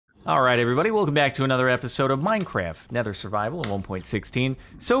Alright everybody, welcome back to another episode of Minecraft Nether Survival in 1.16.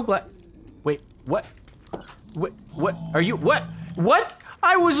 So glad... Wait, what? What? Are you... What?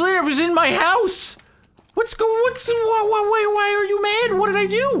 I was in my house! Why are you mad? What did I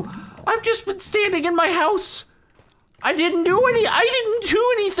do? I've just been standing in my house. I didn't do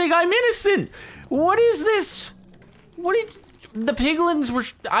anything, I'm innocent! What is this? The piglins were...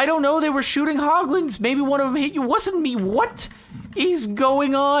 I don't know, they were shooting hoglins. Maybe one of them hit you. Wasn't me. What is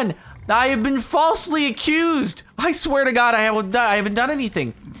going on? I have been falsely accused. I swear to God, I haven't done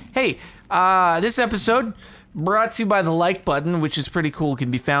anything. Hey, this episode brought to you by the like button, which is pretty cool,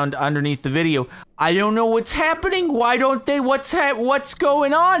 can be found underneath the video. I don't know what's happening. Why don't they? What's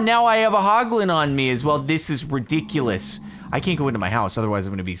going on? Now I have a hoglin on me as well. This is ridiculous. I can't go into my house, otherwise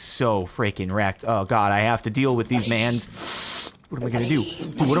I'm gonna be so freaking wrecked. Oh God, I have to deal with these mans. What am I gonna do?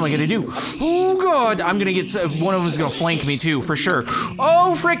 Dude, what am I gonna do? Oh God, I'm gonna get, one of them's gonna flank me too, for sure.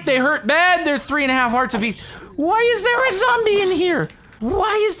 Oh frick, they hurt bad. They're 3.5 hearts apiece. Why is there a zombie in here?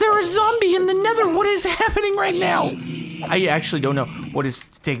 Why is there a zombie in the nether? What is happening right now? I actually don't know what is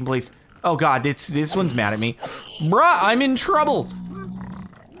taking place. Oh God, this one's mad at me. Bruh, I'm in trouble.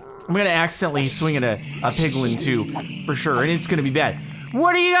 I'm gonna accidentally swing at a piglin too, for sure, and it's gonna be bad.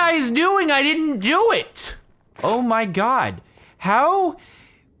 What are you guys doing? I didn't do it. Oh my God. How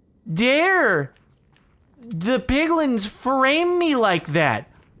dare the piglins frame me like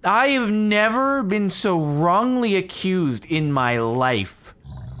that? I have never been so wrongly accused in my life.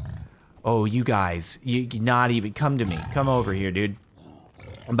 Oh, you guys, you not even, come to me. Come over here, dude.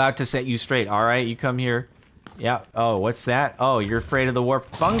 I'm about to set you straight, all right? You come here. Yeah, oh, what's that? Oh, you're afraid of the warped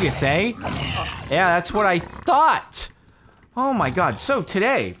fungus, eh? Yeah, that's what I thought. Oh my God, so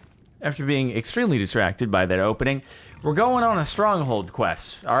today, after being extremely distracted by that opening, we're going on a stronghold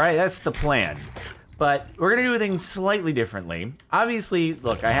quest, all right? That's the plan. But we're gonna do things slightly differently. Obviously,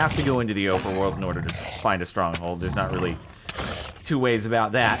 look, I have to go into the overworld in order to find a stronghold. There's not really two ways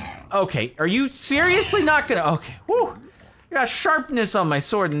about that. Okay, are you seriously not gonna, okay, whew. I got sharpness on my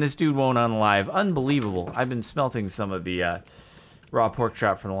sword and this dude won't unalive. Unbelievable. I've been smelting some of the raw pork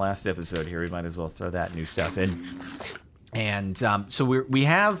chop from the last episode here. We might as well throw that new stuff in. And so we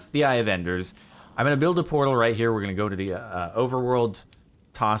have the Eye of Enders. I'm gonna build a portal right here. We're gonna go to the overworld,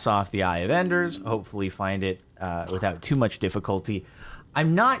 toss off the Eye of Enders, hopefully find it without too much difficulty.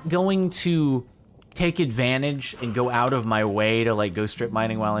 I'm not going to take advantage and go out of my way to like go strip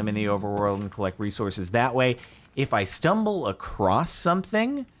mining while I'm in the overworld and collect resources that way. If I stumble across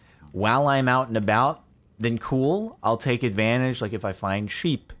something while I'm out and about, then cool, I'll take advantage. Like if I find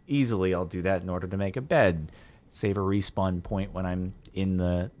sheep easily, I'll do that in order to make a bed, save a respawn point when I'm in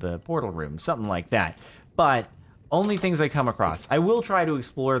the portal room, something like that. But only things I come across. I will try to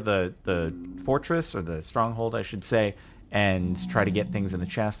explore the fortress, or the stronghold, I should say, and try to get things in the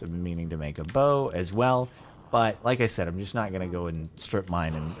chest. I've been meaning to make a bow as well. But like I said, I'm just not gonna go and strip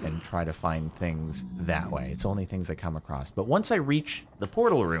mine and try to find things that way. It's only things I come across. But once I reach the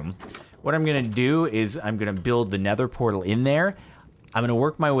portal room, what I'm gonna do is I'm gonna build the nether portal in there. I'm gonna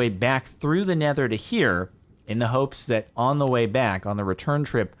work my way back through the nether to here in the hopes that on the way back, on the return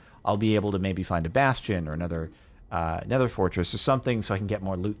trip, I'll be able to maybe find a bastion or another nether fortress or something so I can get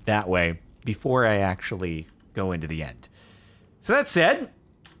more loot that way before I actually go into the end. So that said,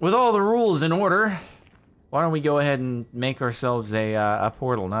 with all the rules in order, why don't we go ahead and make ourselves a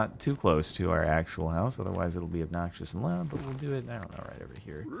portal not too close to our actual house, otherwise it'll be obnoxious and loud, but we'll do it, I don't know, right over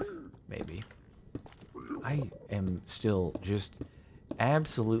here, maybe. I am still just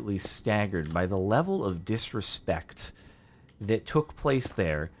absolutely staggered by the level of disrespect that took place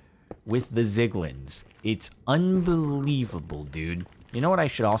there with the Ziglins. It's unbelievable, dude. You know what I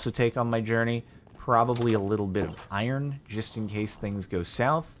should also take on my journey? Probably a little bit of iron, just in case things go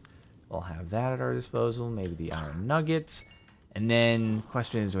south. We'll have that at our disposal, maybe the iron nuggets. And then the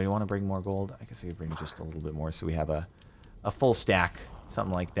question is, do we want to bring more gold? I guess I could bring just a little bit more so we have a full stack,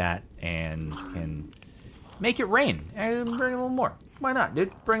 something like that, and can make it rain. And bring a little more. Why not,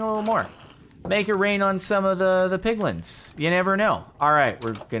 dude? Bring a little more. Make it rain on some of the piglins. You never know. All right,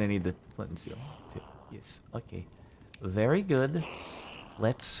 we're gonna need the flint and steel too. Yes, okay. Very good.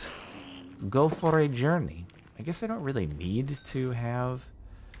 Let's go for a journey. I guess I don't really need to have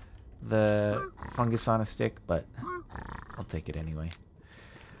the fungus on a stick, but I'll take it anyway.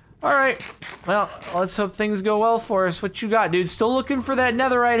 All right, well, let's hope things go well for us. What you got, dude? Still looking for that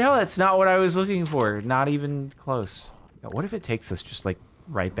netherite? Oh, that's not what I was looking for. Not even close. What if it takes us just like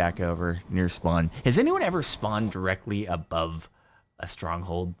right back over near spawn? Has anyone ever spawned directly above a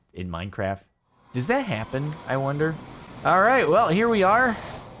stronghold in Minecraft? Does that happen, I wonder? All right, well, here we are.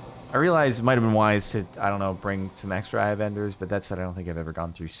 I realize it might have been wise to, I don't know, bring some extra eye vendors, but that said, I don't think I've ever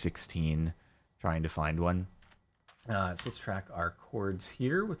gone through 16 trying to find one. So let's track our chords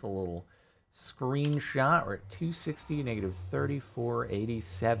here with a little screenshot. We're at 260, negative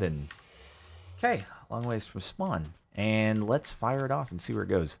 3487. Okay, long ways from spawn. And let's fire it off and see where it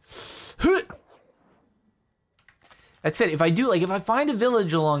goes. That said, if I find a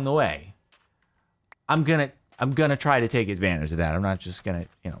village along the way, I'm gonna try to take advantage of that. I'm not just gonna,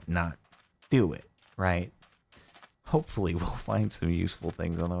 not do it, right? Hopefully we'll find some useful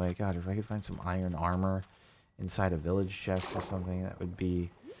things on the way. God, if I could find some iron armor inside a village chest or something, that'd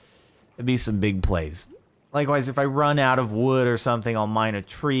be some big plays. Likewise, if I run out of wood or something, I'll mine a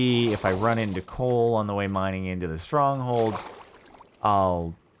tree. If I run into coal on the way mining into the stronghold,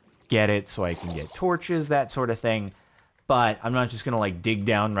 I'll get it so I can get torches, that sort of thing. But I'm not just going to dig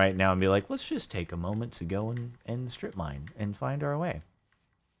down right now and be like, let's just take a moment to go and strip mine and find our way.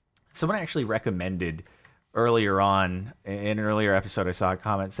 Someone actually recommended earlier on, in an earlier episode, I saw a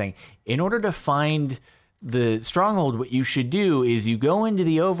comment saying, in order to find the stronghold, what you should do is you go into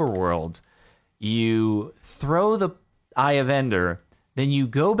the overworld, you throw the Eye of Ender, then you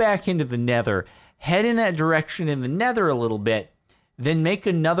go back into the Nether, head in that direction in the Nether a little bit, then make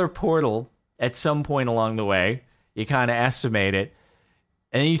another portal at some point along the way. You kind of estimate it,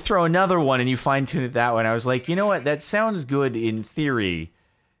 and then you throw another one and you fine-tune it that way. And I was like, you know what? That sounds good in theory,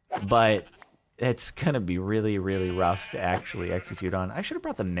 but it's going to be really, really rough to actually execute on. I should have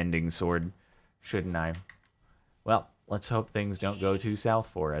brought the mending sword, shouldn't I? Well, let's hope things don't go too south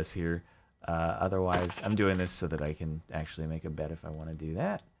for us here. Otherwise, I'm doing this so that I can actually make a bed if I want to do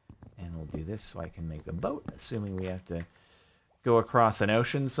that. And we'll do this so I can make a boat, assuming we have to go across an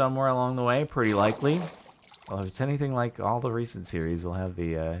ocean somewhere along the way, pretty likely. Well, if it's anything like all the recent series, we'll have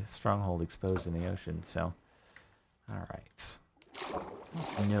the stronghold exposed in the ocean, so... Alright.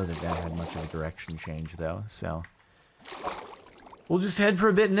 I know that had much of a direction change, though, so... We'll just head for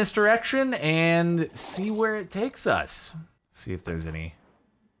a bit in this direction and see where it takes us. See if there's any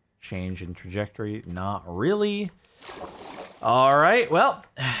change in trajectory. Not really. Alright, well...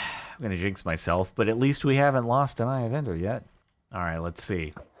 I'm gonna jinx myself, but at least we haven't lost an Eye of Ender yet. Alright, let's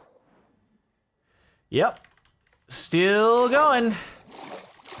see. Yep. Still going.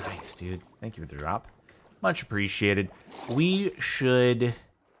 Nice, dude. Thank you for the drop. Much appreciated. We should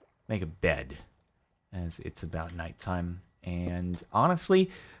make a bed, as it's about nighttime. And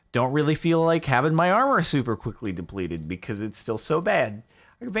honestly, don't really feel like having my armor super quickly depleted because it's still so bad.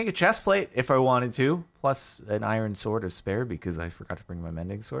 I could make a chest plate if I wanted to, plus an iron sword to spare because I forgot to bring my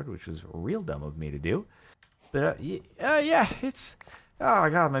mending sword, which was real dumb of me to do. But yeah, it's... Oh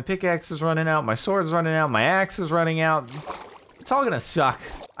my god, my pickaxe is running out, my sword's running out, my axe is running out. It's all gonna suck.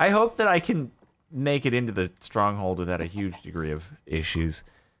 I hope that I can make it into the stronghold without a huge degree of issues.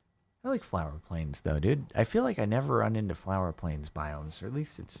 I like flower plains though, dude. I feel like I never run into flower plains biomes, or at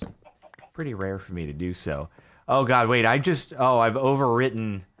least it's pretty rare for me to do so. Oh god, wait, I've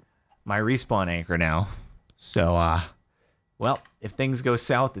overwritten my respawn anchor now. So, well, if things go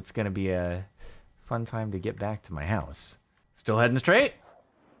south, it's gonna be a fun time to get back to my house. Still heading straight?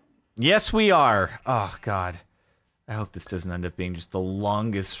 Yes, we are. Oh, God. I hope this doesn't end up being just the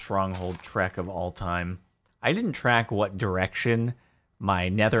longest stronghold trek of all time. I didn't track what direction my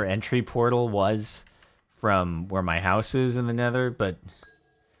nether entry portal was from where my house is in the nether, but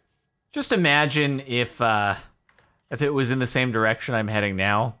just imagine if it was in the same direction I'm heading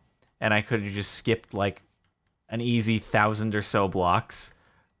now, and I could have just skipped, an easy 1,000 or so blocks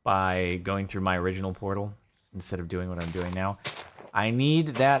by going through my original portal. Instead of doing what I'm doing now. I need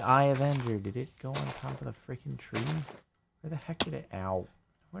that Eye of Ender. Did it go on top of the freaking tree? Where the heck did it... Ow.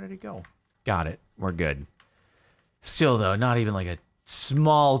 Where did it go? Got it. We're good. Still, though, not even a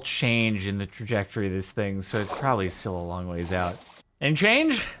small change in the trajectory of this thing, so it's probably still a long ways out. Any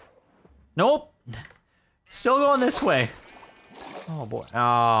change? Nope. Still going this way. Oh, boy.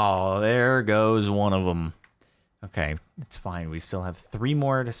 Oh, there goes one of them. Okay, it's fine. We still have 3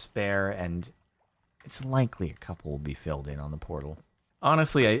 more to spare, and... it's likely a couple will be filled in on the portal.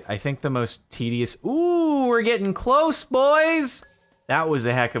 Honestly, I think the most tedious... Ooh, we're getting close, boys! That was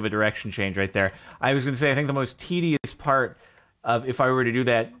a heck of a direction change right there. I was going to say, I think the most tedious part of if I were to do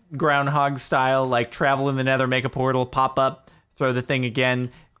that groundhog style, travel in the nether, make a portal, pop up, throw the thing again.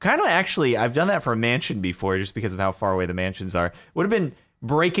 Kind of actually, I've done that for a mansion before just because of how far away the mansions are. Would have been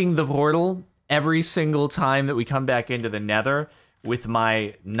breaking the portal every single time that we come back into the nether with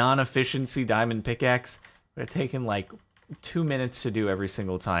my non-efficiency diamond pickaxe. It would have taken 2 minutes to do every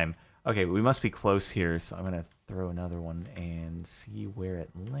single time. Okay, we must be close here, so I'm gonna throw another one and see where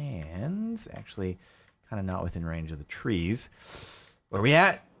it lands. Actually, kind of not within range of the trees. Where we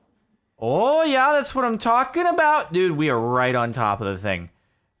at? Oh, yeah, that's what I'm talking about. Dude, we are right on top of the thing.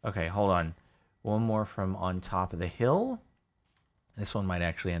 Okay, hold on. One more from on top of the hill. This one might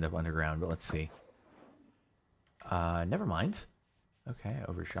actually end up underground, but let's see. Never mind. Okay, I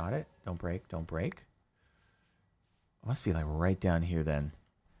overshot it. Don't break, don't break. It must be like right down here then.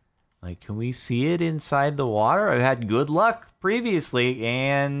 Like, can we see it inside the water? I've had good luck previously,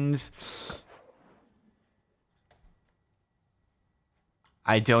 and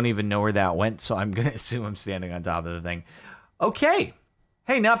I don't even know where that went, so I'm going to assume I'm standing on top of the thing. Okay.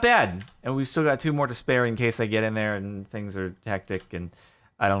 Hey, not bad. And we've still got 2 more to spare in case I get in there and things are hectic and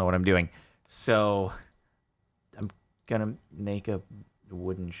I don't know what I'm doing. So I'm going to make a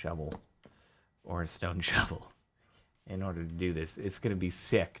wooden shovel or a stone shovel in order to do this. It's going to be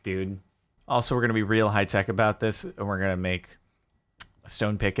sick, dude. Also, we're going to be real high-tech about this, and we're going to make a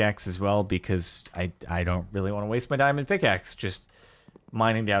stone pickaxe as well because I don't really want to waste my diamond pickaxe just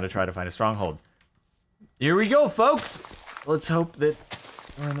mining down to try to find a stronghold. Here we go, folks. Let's hope that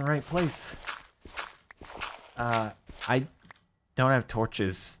we're in the right place. I don't have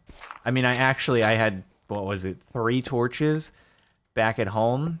torches. I mean, I had, what was it, 3 torches back at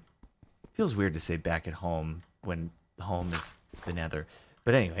home. Feels weird to say back at home when home is the nether.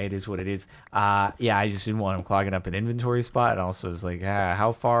 But anyway, it is what it is. Yeah, I just didn't want them clogging up an inventory spot. And also was like,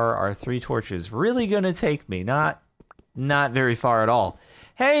 how far are 3 torches really going to take me? Not very far at all.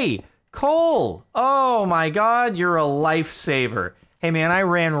 Hey, Cole! Oh my god, you're a lifesaver. Hey man, I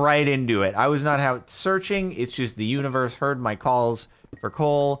ran right into it. I was not out searching. It's just the universe heard my calls for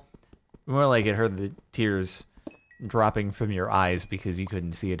Cole. More like it heard the tears dropping from your eyes because you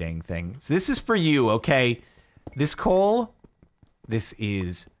couldn't see a dang thing. So this is for you, okay? This Cole, this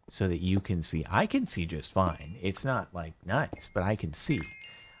is so that you can see. I can see just fine. It's not like nice, but I can see.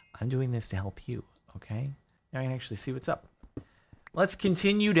 I'm doing this to help you, okay? Now I can actually see what's up. Let's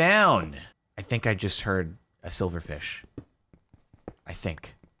continue down. I think I just heard a silverfish. I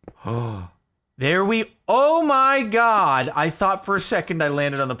think. Oh, there we... Oh my god! I thought for a second I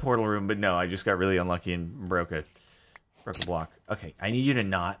landed on the portal room, but no, I just got really unlucky and broke a block. Okay, I need you to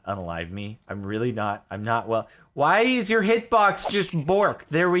not unalive me. I'm really not... I'm not well... Why is your hitbox just borked?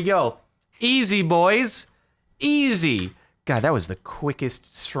 There we go. Easy, boys. Easy. God, that was the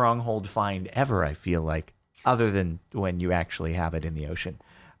quickest stronghold find ever, I feel like. Other than when you actually have it in the ocean.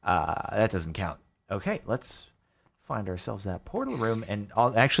 That doesn't count. Okay, let's find ourselves that portal room. And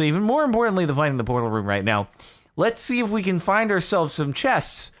actually, even more importantly than finding the portal room right now, let's see if we can find ourselves some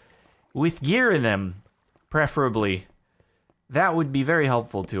chests with gear in them, preferably. That would be very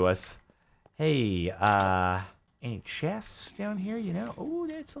helpful to us. Hey, any chests down here, you know? Oh,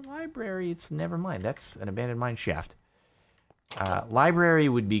 that's a library. It's never mind. That's an abandoned mine shaft. Library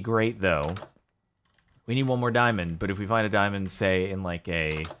would be great, though. We need 1 more diamond, but if we find a diamond, say, in like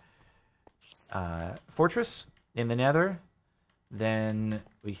a fortress in the nether, then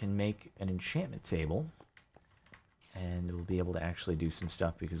we can make an enchantment table, and we'll be able to actually do some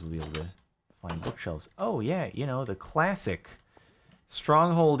stuff because we'll be able to find bookshelves. Oh, yeah, you know, the classic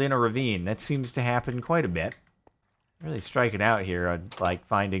stronghold in a ravine. That seems to happen quite a bit. Really striking out here on, like,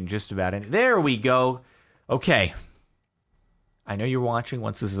 finding just about any... There we go! Okay. I know you're watching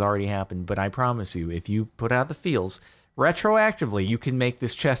once this has already happened, but I promise you, if you put out the feels, retroactively, you can make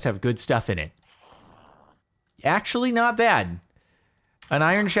this chest have good stuff in it. Actually, not bad. An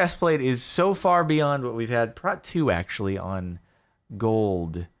iron chestplate is so far beyond what we've had. Prot 2, actually, on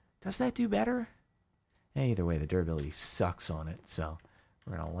gold. Does that do better? Either way, the durability sucks on it, so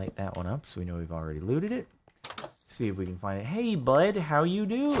we're going to light that one up so we know we've already looted it. See if we can find it. Hey, bud, how you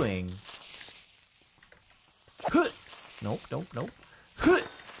doing? Nope, nope, nope.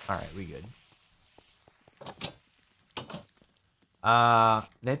 Alright, we good.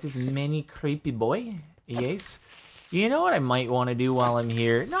 That is many creepy boy. Yes. You know what I might want to do while I'm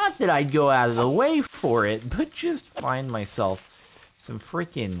here? Not that I'd go out of the way for it, but just find myself some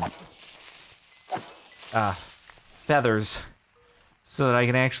freaking feathers so that I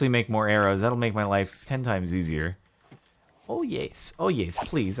can actually make more arrows. That'll make my life 10 times easier. Oh yes,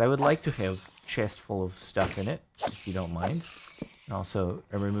 please. I would like to have a chest full of stuff in it, if you don't mind. And also,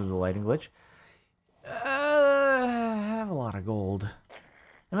 remove the lighting glitch. I have a lot of gold.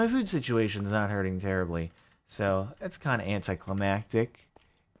 And my food situation's not hurting terribly. So, that's kind of anticlimactic,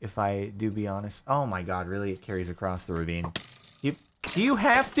 if I do be honest. Oh my god, really? It carries across the ravine. Do you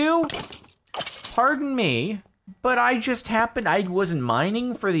have to? Pardon me, but I just happened... I wasn't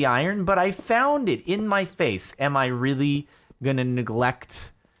mining for the iron, but I found it in my face. Am I really gonna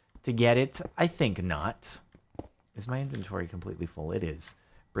neglect to get it? I think not. Is my inventory completely full? It is.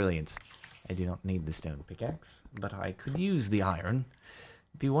 Brilliant. I do not need the stone pickaxe, but I could use the iron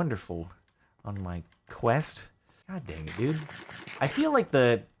Be wonderful on my quest. God dang it, dude. I feel like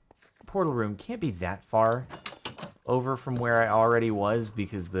the portal room can't be that far over from where I already was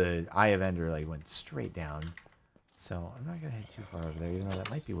because the Eye of Ender like went straight down. So I'm not gonna head too far over there, even though that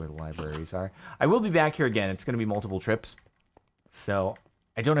might be where the libraries are. I will be back here again. It's gonna be multiple trips. So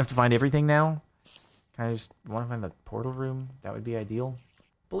I don't have to find everything now. Kind of just want to find the portal room. That would be ideal. I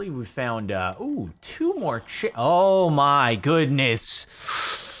believe we found, ooh, 2 more oh my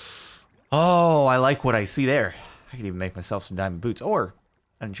goodness. Oh, I like what I see there. I could even make myself some diamond boots or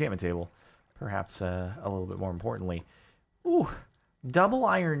an enchantment table. Perhaps, a little bit more importantly. Ooh, double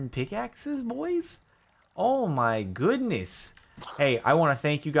iron pickaxes, boys. Oh my goodness. Hey, I want to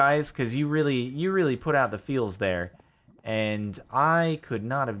thank you guys because you really put out the feels there. And I could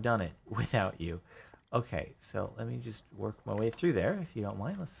not have done it without you. Okay, so let me just work my way through there, if you don't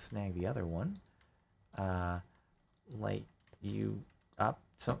mind. Let's snag the other one. Light you up.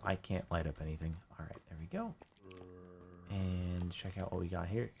 So I can't light up anything. All right, there we go. And check out what we got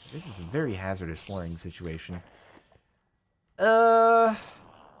here. This is a very hazardous flooring situation. Yeah.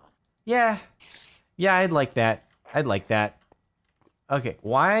 Yeah, I'd like that. I'd like that. Okay,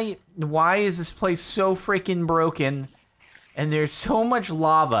 why is this place so freaking broken? And there's so much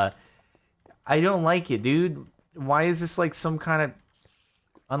lava. I don't like it, dude. Why is this like some kind of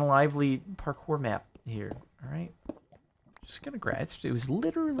unlively parkour map here? All right. Just gonna grab it. It was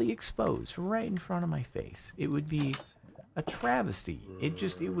literally exposed right in front of my face. It would be a travesty.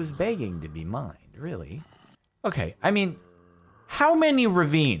 It was begging to be mined, really. Okay, I mean, how many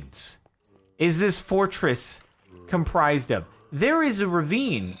ravines is this fortress comprised of? There is a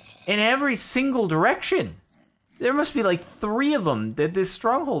ravine in every single direction. There must be like 3 of them that this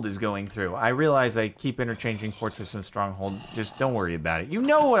stronghold is going through. I realize I keep interchanging fortress and stronghold. Just don't worry about it. You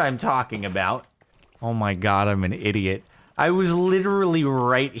know what I'm talking about. Oh my god, I'm an idiot. I was literally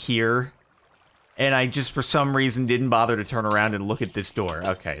right here, and I just for some reason didn't bother to turn around and look at this door.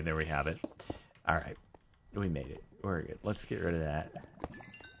 Okay, there we have it. All right, we made it. We're good. Let's get rid of that.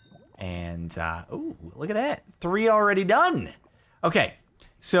 And, ooh, look at that. 3 already done. Okay,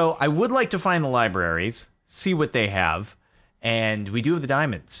 so I would like to find the libraries, see what they have, and we do have the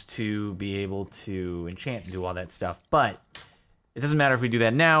diamonds to be able to enchant and do all that stuff, but it doesn't matter if we do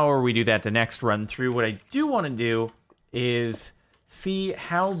that now or we do that the next run through. What I do want to do is see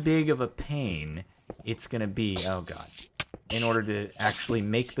how big of a pain it's going to be, oh god, in order to actually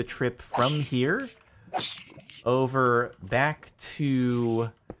make the trip from here over back to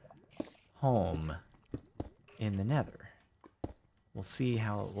home in the nether. We'll see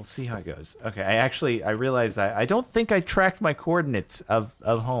how it goes. Okay, I realized I don't think I tracked my coordinates of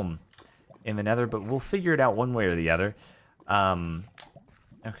home in the nether, but we'll figure it out one way or the other.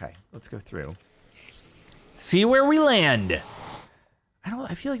 Okay, let's go through. See where we land.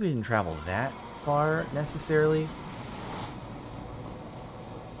 I feel like we didn't travel that far necessarily.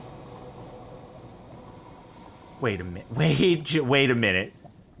 Wait a minute. Wait a minute.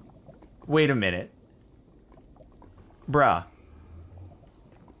 Wait a minute. Bruh.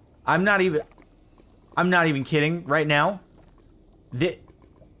 I'm not even kidding right now.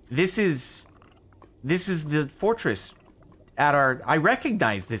 This is the fortress at our, I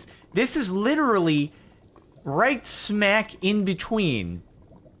recognize this. This is literally right smack in between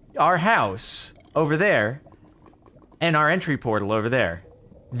our house over there and our entry portal over there.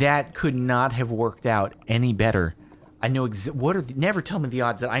 That could not have worked out any better. I know never tell me the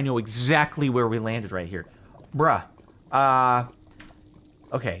odds that I know exactly where we landed right here. Bruh.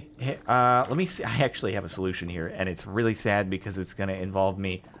 Okay, let me see. I actually have a solution here, and it's really sad because it's gonna involve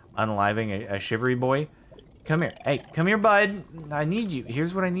me unaliving a shivery boy. Come here. Hey, come here, bud. I need you.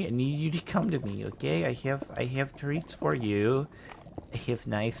 Here's what I need. I need you to come to me, okay? I have treats for you. I have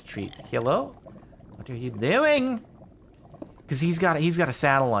nice treats. Hello? What are you doing? Because he's got a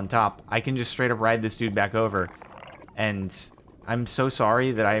saddle on top. I can just straight up ride this dude back over. And I'm so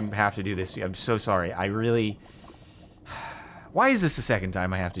sorry that I have to do this. I'm so sorry. I really... Why is this the second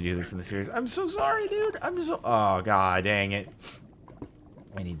time I have to do this in the series? I'm so sorry, dude. Oh, god dang it.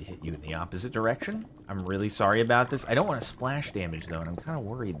 I need to hit you in the opposite direction. I'm really sorry about this. I don't want to splash damage, though, and I'm kind of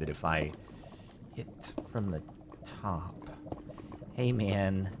worried that if I hit from the top... Hey,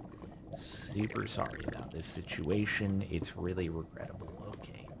 man. Super sorry about this situation. It's really regrettable.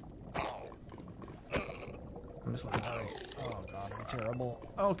 Okay. I'm just like, oh, god, I'm terrible.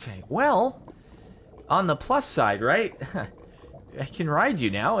 Okay, well, on the plus side, right? I can ride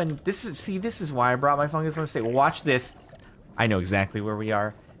you now, and this is why I brought my fungus on the stage. Watch this. I know exactly where we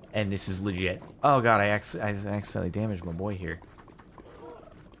are, and this is legit. Oh god, I accidentally damaged my boy here.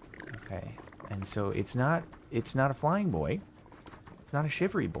 Okay, and so it's not a flying boy. It's not a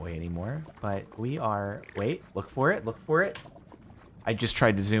shivery boy anymore, but we are... Wait, look for it, look for it. I just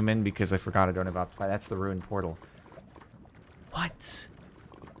tried to zoom in because I forgot I don't have Optify. That's the ruined portal. What?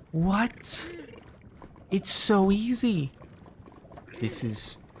 What? It's so easy. This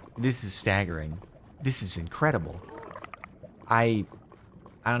is staggering. This is incredible. I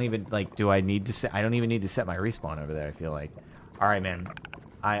don't even, like, do I need to set... I don't even need to set my respawn over there, I feel like. All right, man.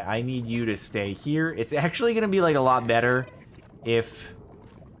 I need you to stay here. It's actually going to be, like, a lot better if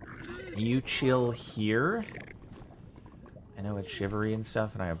you chill here. I know it's shivery and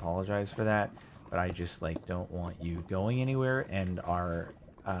stuff, and I apologize for that, but I just, like, don't want you going anywhere, and our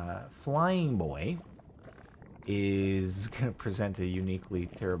flying boy is going to present a uniquely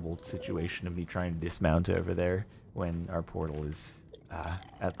terrible situation of me trying to dismount over there when our portal is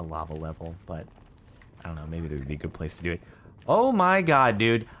at the lava level, but I don't know, maybe there would be a good place to do it. Oh my god,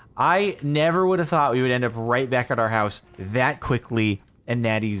 dude. I never would have thought we would end up right back at our house that quickly and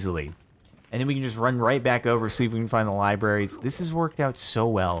that easily. And then we can just run right back over, see if we can find the libraries. This has worked out so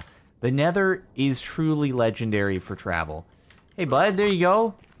well. The Nether is truly legendary for travel. Hey, bud, there you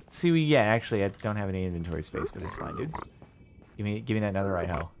go. Let's see what you get. Actually, I don't have any inventory space, but it's fine, dude. Give me that netherite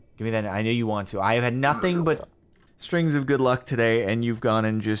hoe. Give me that. I know you want to. I have had nothing but strings of good luck today, and you've gone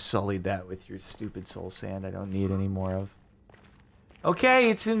and just sullied that with your stupid soul sand I don't need any more of. Okay,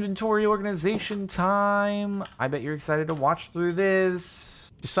 it's inventory organization time. I bet you're excited to watch through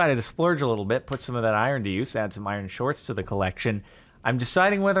this. Decided to splurge a little bit, put some of that iron to use, add some iron shorts to the collection. I'm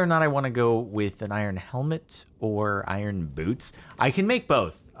deciding whether or not I want to go with an iron helmet or iron boots. I can make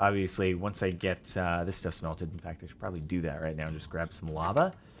both, obviously, once I get this stuff smelted. In fact, I should probably do that right now. Just grab some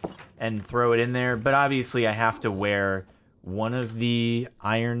lava and throw it in there. But obviously, I have to wear one of the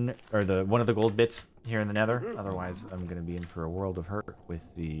iron, or one of the gold bits here in the nether. Otherwise, I'm going to be in for a world of hurt with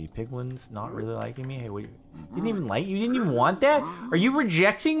the piglins not really liking me. Hey, wait, you didn't even want that? Are you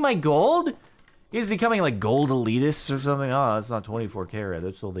rejecting my gold? He's becoming like gold elitist or something. Oh, it's not 24 karat.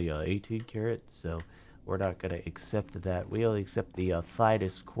 That's only 18 karat. So we're not going to accept that. We only accept the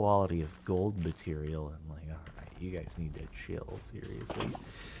finest quality of gold material. I'm like, all right, you guys need to chill, seriously.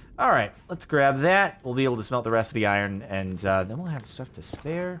 All right, let's grab that. We'll be able to smelt the rest of the iron, and then we'll have stuff to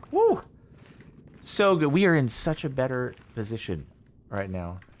spare. Woo! So good. We are in such a better position right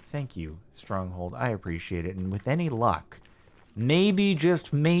now. Thank you, Stronghold. I appreciate it. And with any luck, maybe,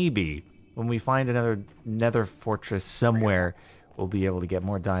 just maybe, when we find another nether fortress somewhere, we'll be able to get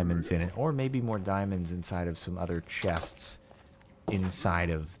more diamonds in it. Or maybe more diamonds inside of some other chests inside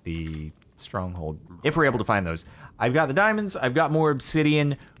of the Stronghold, if we're able to find those. I've got the diamonds. I've got more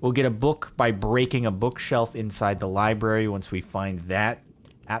obsidian. We'll get a book by breaking a bookshelf inside the library once we find that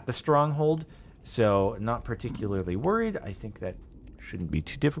at the Stronghold. So, not particularly worried. I think that shouldn't be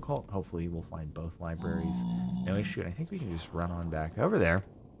too difficult. Hopefully, we'll find both libraries. No issue. And I think we can just run on back over there.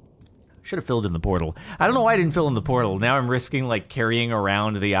 Should have filled in the portal. I don't know why I didn't fill in the portal. Now I'm risking, like, carrying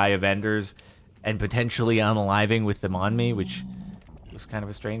around the Eye of Enders and potentially unaliving with them on me, which was kind of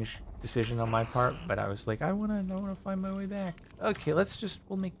a strange decision on my part. But I was like, I wanna find my way back. Okay,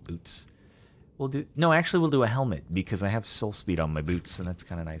 we'll make boots. Actually, we'll do a helmet because I have soul speed on my boots, and that's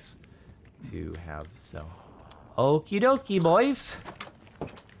kind of nice to have. So, okie dokie, boys.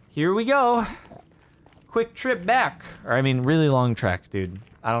 Here we go. Quick trip back. Or, I mean, really long trek, dude.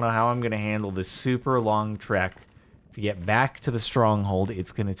 I don't know how I'm going to handle this super long trek to get back to the Stronghold.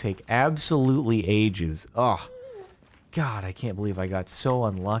 It's going to take absolutely ages. Oh, God, I can't believe I got so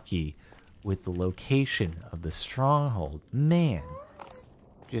unlucky with the location of the Stronghold. Man,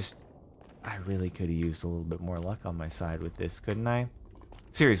 I really could have used a little bit more luck on my side with this, couldn't I?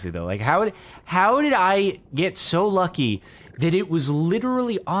 Seriously, though, like, how did I get so lucky that it was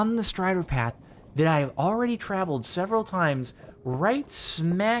literally on the Strider path that I have already traveled several times, right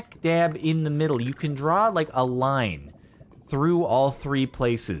smack dab in the middle? You can draw, like, a line through all three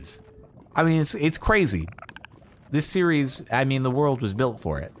places. I mean, it's crazy. This series, I mean, the world was built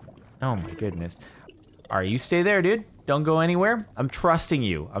for it. Oh, my goodness. All right, you stay there, dude. Don't go anywhere. I'm trusting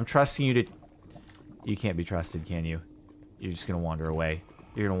you. I'm trusting you to... You can't be trusted, can you? You're just going to wander away.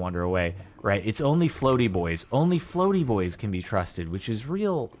 You're going to wander away. Right, it's only floaty boys. Only floaty boys can be trusted, which is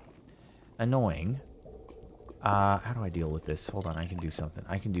real annoying. How do I deal with this? Hold on, I can do something.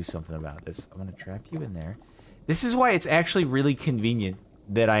 I can do something about this. I'm going to trap you in there. This is why it's actually really convenient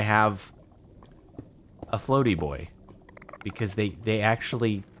that I have a floaty boy. Because they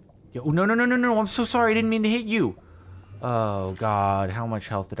actually... Oh, no, I'm so sorry. I didn't mean to hit you. Oh, God. How much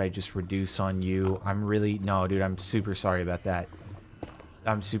health did I just reduce on you? I'm really... No, dude, I'm super sorry about that.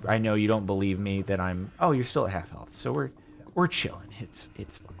 I know you don't believe me that I'm... Oh, you're still at half health. So we're chilling. It's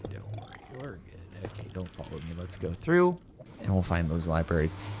fine. Don't worry. We're good. Okay, don't follow me. Let's go through. And we'll find those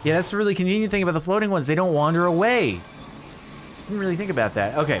libraries. Yeah, that's the really convenient thing about the floating ones. They don't wander away. Didn't really think about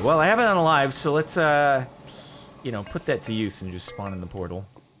that. Okay, well, I have it unalive, so let's, you know, put that to use and just spawn in the portal.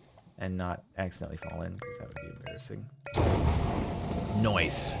 And not accidentally fall in, because that would be embarrassing.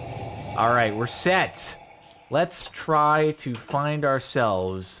 Nice. Alright, we're set. Let's try to find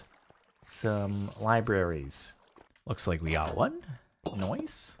ourselves some libraries. Looks like we got one.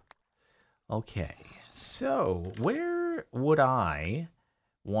 Nice. Okay, so where would I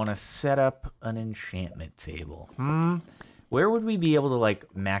want to set up an enchantment table? Where would we be able to, like,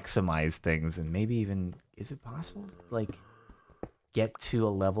 maximize things and maybe even... Is it possible to, like, get to a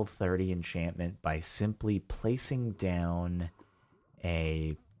level 30 enchantment by simply placing down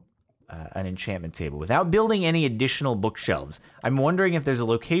an enchantment table without building any additional bookshelves? I'm wondering if there's a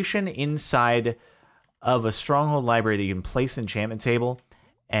location inside of a stronghold library that you can place an enchantment table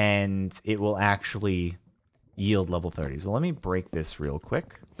and it will actually yield level 30s. Well, let me break this real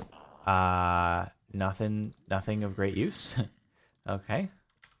quick. Nothing of great use. Okay,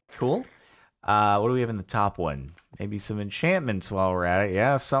 cool. What do we have in the top one? Maybe some enchantments while we're at it.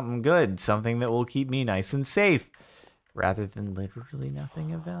 Yeah, something good. Something that will keep me nice and safe. Rather than literally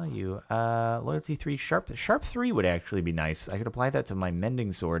nothing of value. Loyalty 3, Sharp 3 would actually be nice. I could apply that to my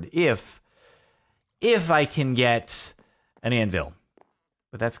mending sword if I can get an anvil.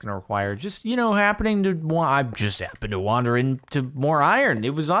 But that's going to require just, you know, I just happened to wander into more iron.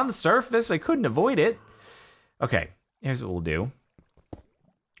 It was on the surface. I couldn't avoid it. Okay, here's what we'll do.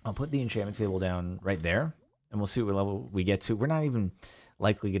 I'll put the enchantment table down right there, and we'll see what level we get to. We're not even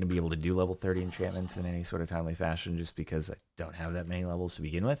likely going to be able to do level 30 enchantments in any sort of timely fashion just because I don't have that many levels to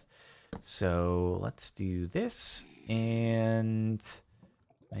begin with. So let's do this and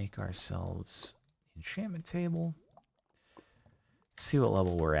make ourselves enchantment table. See what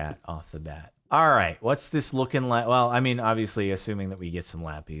level we're at off the bat. All right, what's this looking like? Well, I mean, obviously, assuming that we get some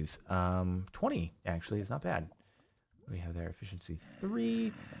lappies. 20, actually, is not bad. We have their efficiency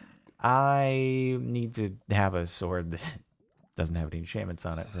 3. I need to have a sword that doesn't have any enchantments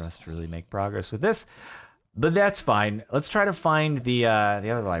on it for us to really make progress with this. But that's fine. Let's try to find the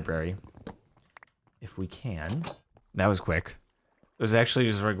other library. If we can. That was quick. It was actually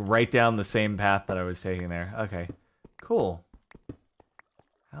just like right down the same path that I was taking there. Okay, cool.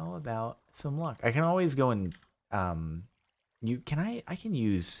 How about some luck? I can always go and I can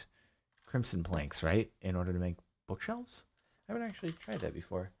use crimson planks, right? In order to make bookshelves? I haven't actually tried that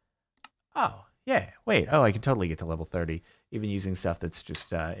before. Oh, yeah. Wait. Oh, I can totally get to level 30, even using stuff that's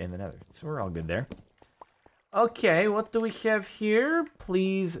just in the nether. So we're all good there. Okay, what do we have here?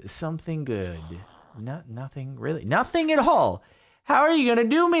 Please, something good. Nothing, really. Nothing at all. How are you going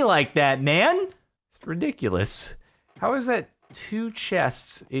to do me like that, man? It's ridiculous. How is that 2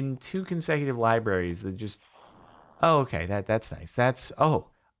 chests in 2 consecutive libraries that just... Oh, okay, that's nice. That's... Oh,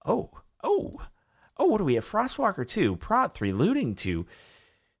 what do we have? Frostwalker 2, Prot 3, Looting 2,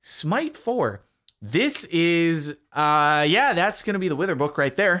 Smite 4. This is, yeah, that's going to be the Wither book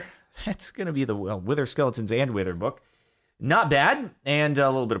right there. That's going to be the Wither Skeletons and Wither book. Not bad. And a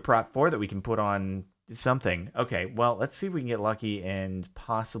little bit of Prot 4 that we can put on something. Okay, well, let's see if we can get lucky and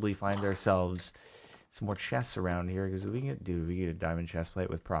possibly find ourselves some more chests around here. Because if we get a diamond chest plate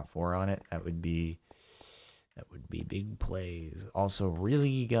with Prot 4 on it, that would be big plays. Also,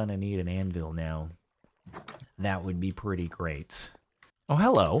 really gonna need an anvil now. That would be pretty great. Oh,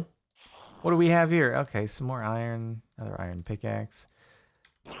 hello. What do we have here? Okay, some more iron. Another iron pickaxe.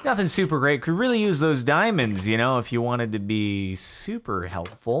 Nothing super great. Could really use those diamonds, you know, if you wanted to be super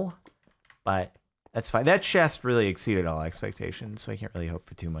helpful. But that's fine. That chest really exceeded all expectations, so I can't really hope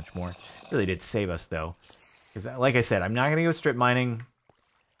for too much more. Really did save us, though. Because, like I said, I'm not going to go strip mining.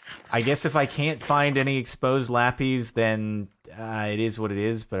 I guess if I can't find any exposed lappies, then it is what it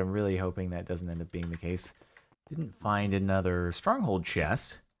is, but I'm really hoping that doesn't end up being the case. Didn't find another stronghold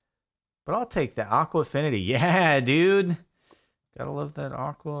chest, but I'll take the Aqua Affinity. Yeah, dude. Gotta love that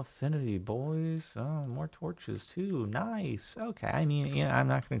Aqua Affinity, boys. Oh, more torches, too. Nice. Okay, I mean, you know, I'm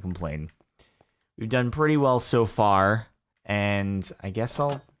not going to complain. We've done pretty well so far, and I guess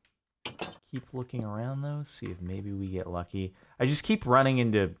I'll keep looking around, though, see if maybe we get lucky. I just keep running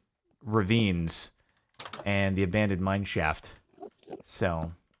into ravines and the abandoned mine shaft. So,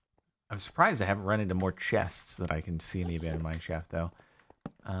 I'm surprised I haven't run into more chests that I can see in the abandoned mine shaft, though.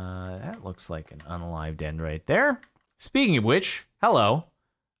 That looks like an unalived end right there. Speaking of which, hello.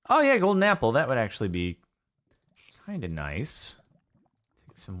 Oh, yeah, golden apple. That would actually be kind of nice.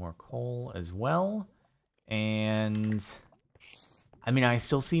 Take some more coal as well. And... I mean, I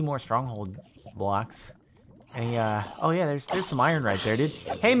still see more stronghold blocks. Any, oh yeah, there's some iron right there, dude.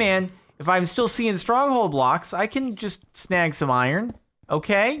 Hey man, If I'm still seeing stronghold blocks, I can just snag some iron,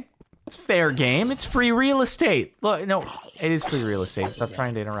 okay? It's fair game. It's free real estate. Look, no, it is free real estate. Stop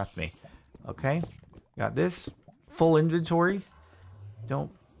trying to interrupt me. Okay, got this. Full inventory.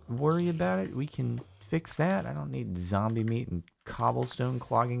 Don't worry about it. We can fix that. I don't need zombie meat and cobblestone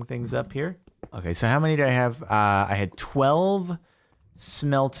clogging things up here. Okay, so how many did I have? I had 12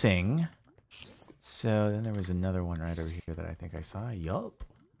 smelting. So then there was another one right over here that I think I saw. Yup.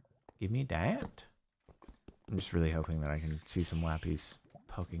 Give me that. I'm just really hoping that I can see some lappies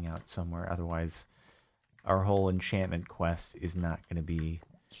poking out somewhere. Otherwise, our whole enchantment quest is not going to be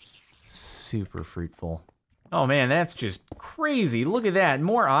super fruitful. Oh man, that's just crazy. Look at that.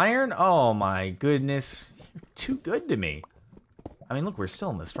 More iron? Oh my goodness. You're too good to me. I mean, look, we're still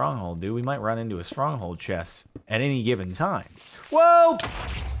in the stronghold, dude. We might run into a stronghold chest at any given time. Whoa!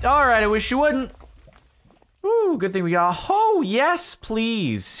 Alright, I wish you wouldn't. Ooh, good thing we got... Oh, yes,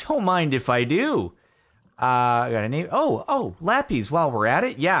 please. Don't mind if I do. I got a name... Oh, lappies while we're at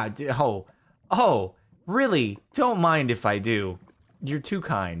it. Yeah, oh, really? Don't mind if I do. You're too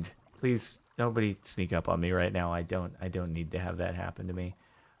kind. Please, nobody sneak up on me right now. I don't need to have that happen to me.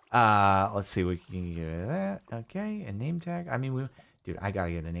 Let's see, we can get that. Okay, a name tag. I mean, dude, I gotta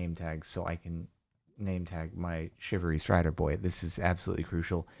get a name tag so I can name tag my Shivery Strider boy. This is absolutely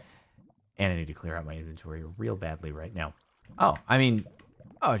crucial. And I need to clear out my inventory real badly right now. Oh, I mean,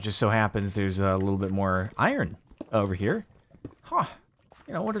 it just so happens there's a little bit more iron over here. Huh.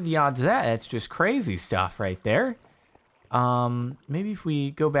 You know, what are the odds of that? That's just crazy stuff right there. Maybe if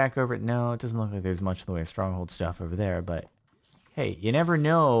we go back over it. No, it doesn't look like there's much in the way of stronghold stuff over there, but hey, you never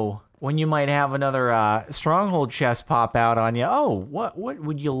know when you might have another stronghold chest pop out on you. Oh, what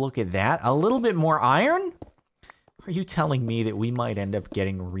would you look at that? A little bit more iron? Are you telling me that we might end up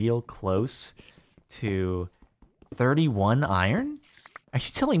getting real close to 31 iron? Are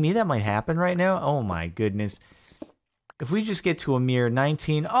you telling me that might happen right now? Oh my goodness. If we just get to a mere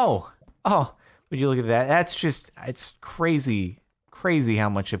 19, oh, would you look at that? That's just, it's crazy how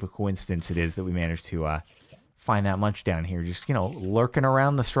much of a coincidence it is that we managed to find that much down here, just, you know, lurking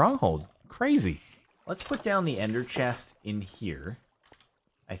around the stronghold. Crazy. Let's put down the ender chest in here,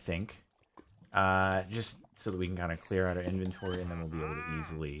 I think. Just so that we can kind of clear out our inventory, and then we'll be able to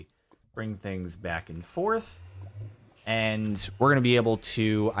easily bring things back and forth. And we're going to be able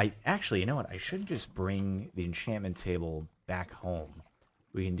to... Actually, you know what? I should just bring the enchantment table back home.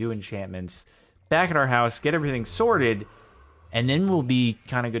 We can do enchantments back at our house, get everything sorted, and then we'll be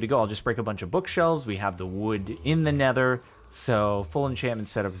kind of good to go. I'll just break a bunch of bookshelves. We have the wood in the nether, so full enchantment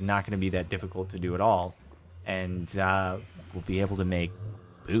setup is not going to be that difficult to do at all. And we'll be able to make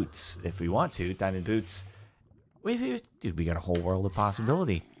boots if we want to, diamond boots. Dude, we got a whole world of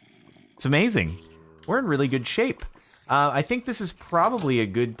possibility. It's amazing. We're in really good shape. I think this is probably a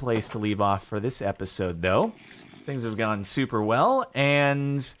good place to leave off for this episode, though. Things have gone super well,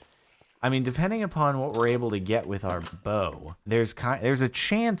 and I mean, depending upon what we're able to get with our bow, there's a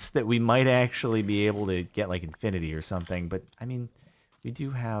chance that we might actually be able to get like infinity or something. But I mean, we do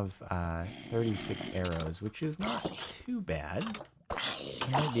have 36 arrows, which is not too bad.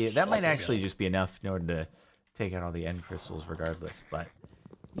 That might actually just be enough in order to take out all the end crystals regardless, but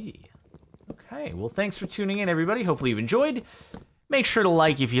yeah. Okay, well, thanks for tuning in, everybody. Hopefully you've enjoyed. Make sure to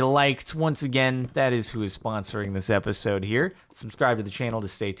like if you liked. Once again, that is who is sponsoring this episode here. Subscribe to the channel to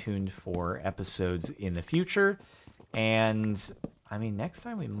stay tuned for episodes in the future. And, I mean, next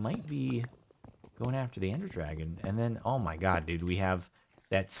time we might be going after the Ender Dragon. And then, oh my god, dude, we have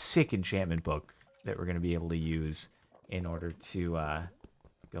that sick enchantment book that we're going to be able to use in order to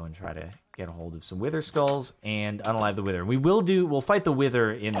go and try to get a hold of some wither skulls and unalive the wither. We'll fight the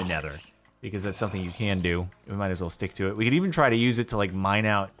wither in the nether, because that's something you can do. We might as well stick to it. We could even try to use it to, like, mine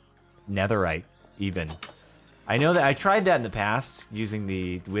out netherite, even. I know that I tried that in the past, using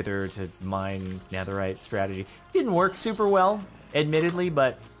the wither to mine netherite strategy. Didn't work super well, admittedly,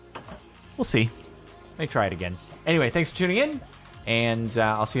 but we'll see. Let me try it again. Anyway, thanks for tuning in, and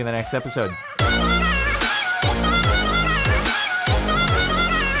I'll see you in the next episode.